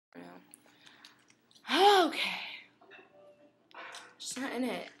Okay. She's not in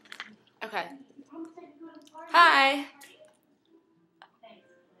it. Okay. Hi.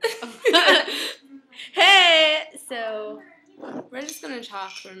 Hey, so We're just gonna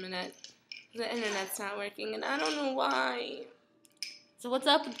talk for a minute. The internet's not working, and I don't know why. so what's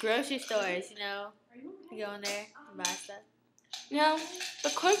up with grocery stores? You know, you go in there and buy stuff. No, the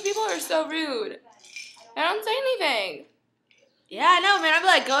quick people are so rude. They don't say anything. Yeah, I know, man. I'd be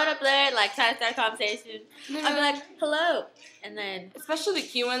like going up there, like trying to start a conversation. I'd be like, "Hello," and then especially the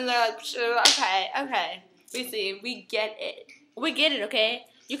cute ones, they're like, okay. We see, we get it. we get it, okay?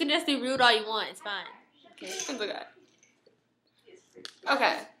 You can just be rude all you want. It's fine. Okay. It's okay.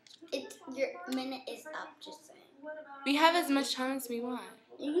 Okay. Your minute is up, just saying. We have as much time as we want.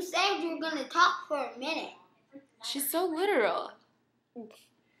 You said you were going to talk for a minute. She's so literal.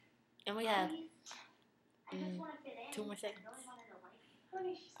 And we have 2 more seconds.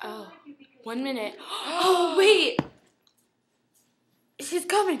 Oh, 1 minute. Oh, wait. She's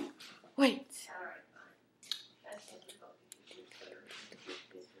coming. Wait.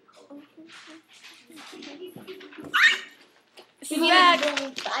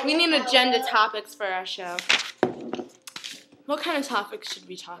 We need agenda topics for our show. What kind of topics should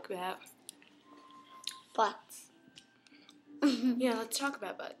we talk about? Butts. Yeah, let's talk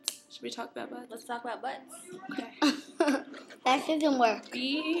about butts. Should we talk about butts? Let's talk about butts. Okay. That doesn't work.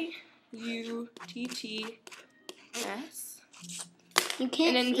 B-U-T-T-S. You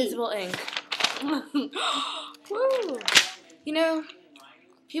can't An invisible ink. Woo! You know,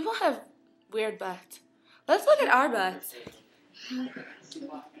 people have weird butts. Let's look at our butts. I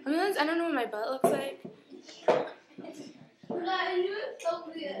don't know what my butt looks like.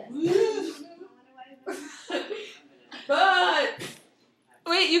 But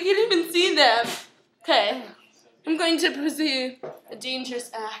wait, you can even see them. Okay, I'm going to pursue a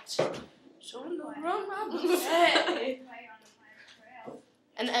dangerous act.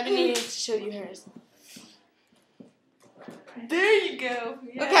 And Ebony needs to show you hers. There you go.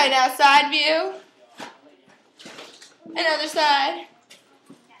 Yeah. Okay, now side view. Another side.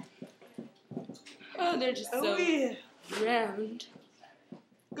 Oh, they're just so round.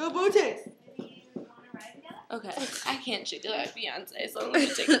 Go Booties. Okay, I can't jiggle out Beyonce, so I'm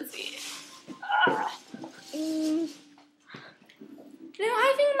gonna take a seat. No,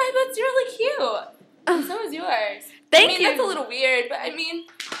 I think my butt's really cute. And so is yours. Thank you. That's a little weird, but I mean,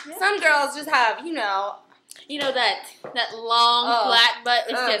 some girls just have, You know that long flat butt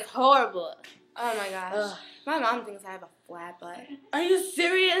is just horrible. Oh my gosh. My mom thinks I have a flat butt. Are you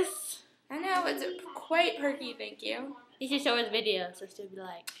serious? I know, it's quite perky, thank you. You should show her the video so she'll be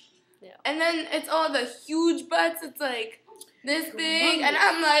like, yeah. And then it's all the huge butts. It's like this big, and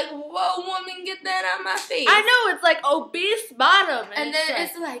I'm like, whoa, woman, get that out of my face. I know, it's like obese bottom. And then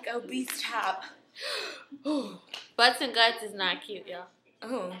it's like obese top. Butts and guts is not cute, y'all.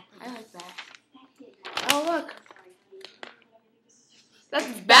 Oh, I like that. Oh, look.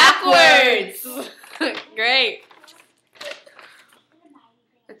 That's backwards. Great.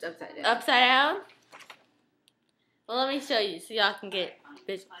 It's upside down. Upside down? Well, let me show you so y'all can get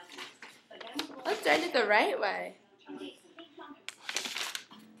visual. Let's start it the right way.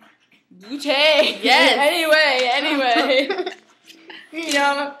 Booty. Yes. Anyway.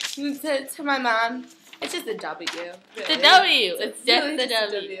 To my mom, it's just a W. Really. It's a W. It's just really the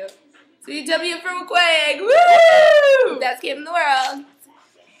W. So W from Quag. Woo! Best game in the world.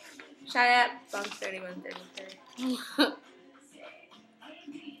 Shout out Bunk 3133.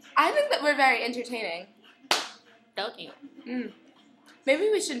 I think that we're very entertaining. Don't you? Maybe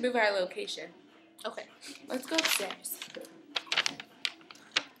we should move our location. Okay. Let's go upstairs.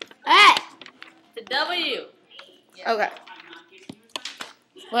 Hey! The W. Okay.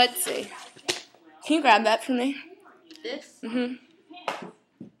 Let's see. Can you grab that for me? This?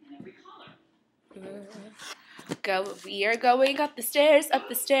 We are going up the stairs, up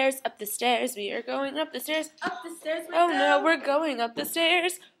the stairs, up the stairs. We are going up the stairs, up the stairs. Oh no, we're going up the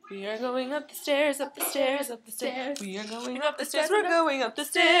stairs. We are going up the stairs, up the stairs, up the stairs. We are going up the stairs, we're going up the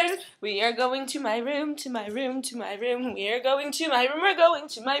stairs. We are going to my room, to my room, to my room. We are going to my room, we're going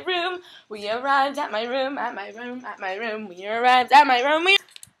to my room. We arrived at my room, at my room, at my room. We arrived at my room,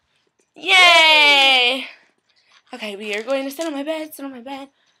 Yay! Okay, we are going to sit on my bed,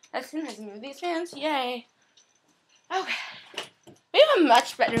 As soon as I move these fans, yay. Okay. We have a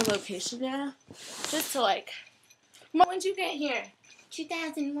much better location now. Just to like, when did you get here?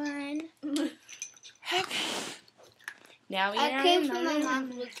 2001. Okay. Now we are I came in from my my room.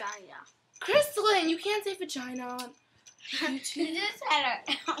 mom's vagina. Crystalline, you can't say vagina. You just had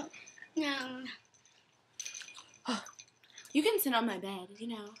her. No. You can sit on my bed,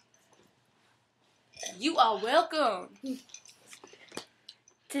 You are welcome.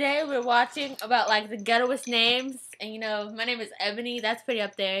 Today we're watching about like the ghettoest names, and you know, my name is Ebony. That's pretty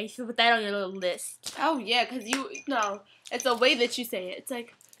up there. You should put that on your little list. Oh yeah, because it's the way that you say it. It's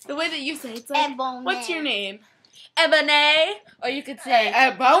like the way that you say it. It's like, Ebony. what's your name? Ebony, or you could say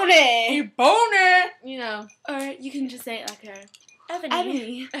Ebony. Ebony. You know, Or you can just say it like her.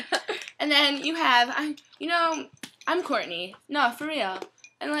 Ebony. And then you have, I'm Kourtney. No, for real.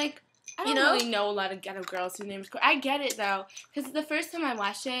 And like, I don't really know a lot of ghetto girls whose names Kourtney. I get it though, because the first time I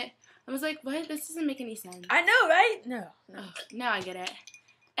watched it, I was like, what? This doesn't make any sense. I know, right? No. Now I get it.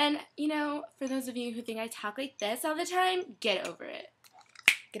 And, for those of you who think I talk like this all the time, get over it.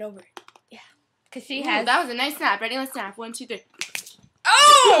 Get over it. Yeah. Because she Ooh, has... that was a nice snap. Ready? Let's snap. 1, 2, 3.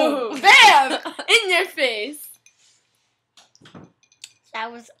 Oh! Bam! In your face. That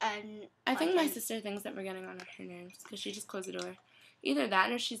was I think my sister thinks that we're getting on her nerves because she just closed the door. Either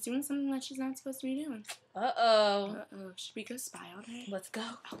that or she's doing something that she's not supposed to be doing. Uh-oh. Should we go spy on her? Let's go.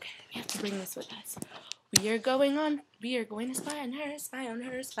 Okay, we have to bring this with us. We are going to spy on her, spy on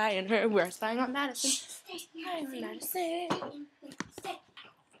her, spy on her. We're spying on Madison. Spying on Madison.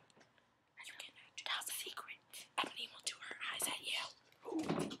 That's a secret. Ebony will do her eyes at you.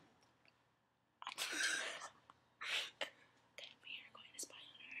 Okay, we are going to spy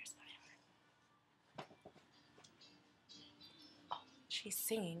on her, Oh, she's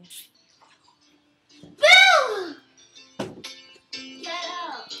singing. boom. Get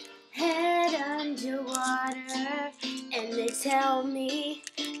up. Head underwater, and they tell me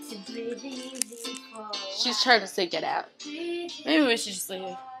to breathe easy. She's trying to say get out. Breathe Maybe we should just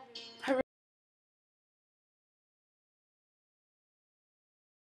leave.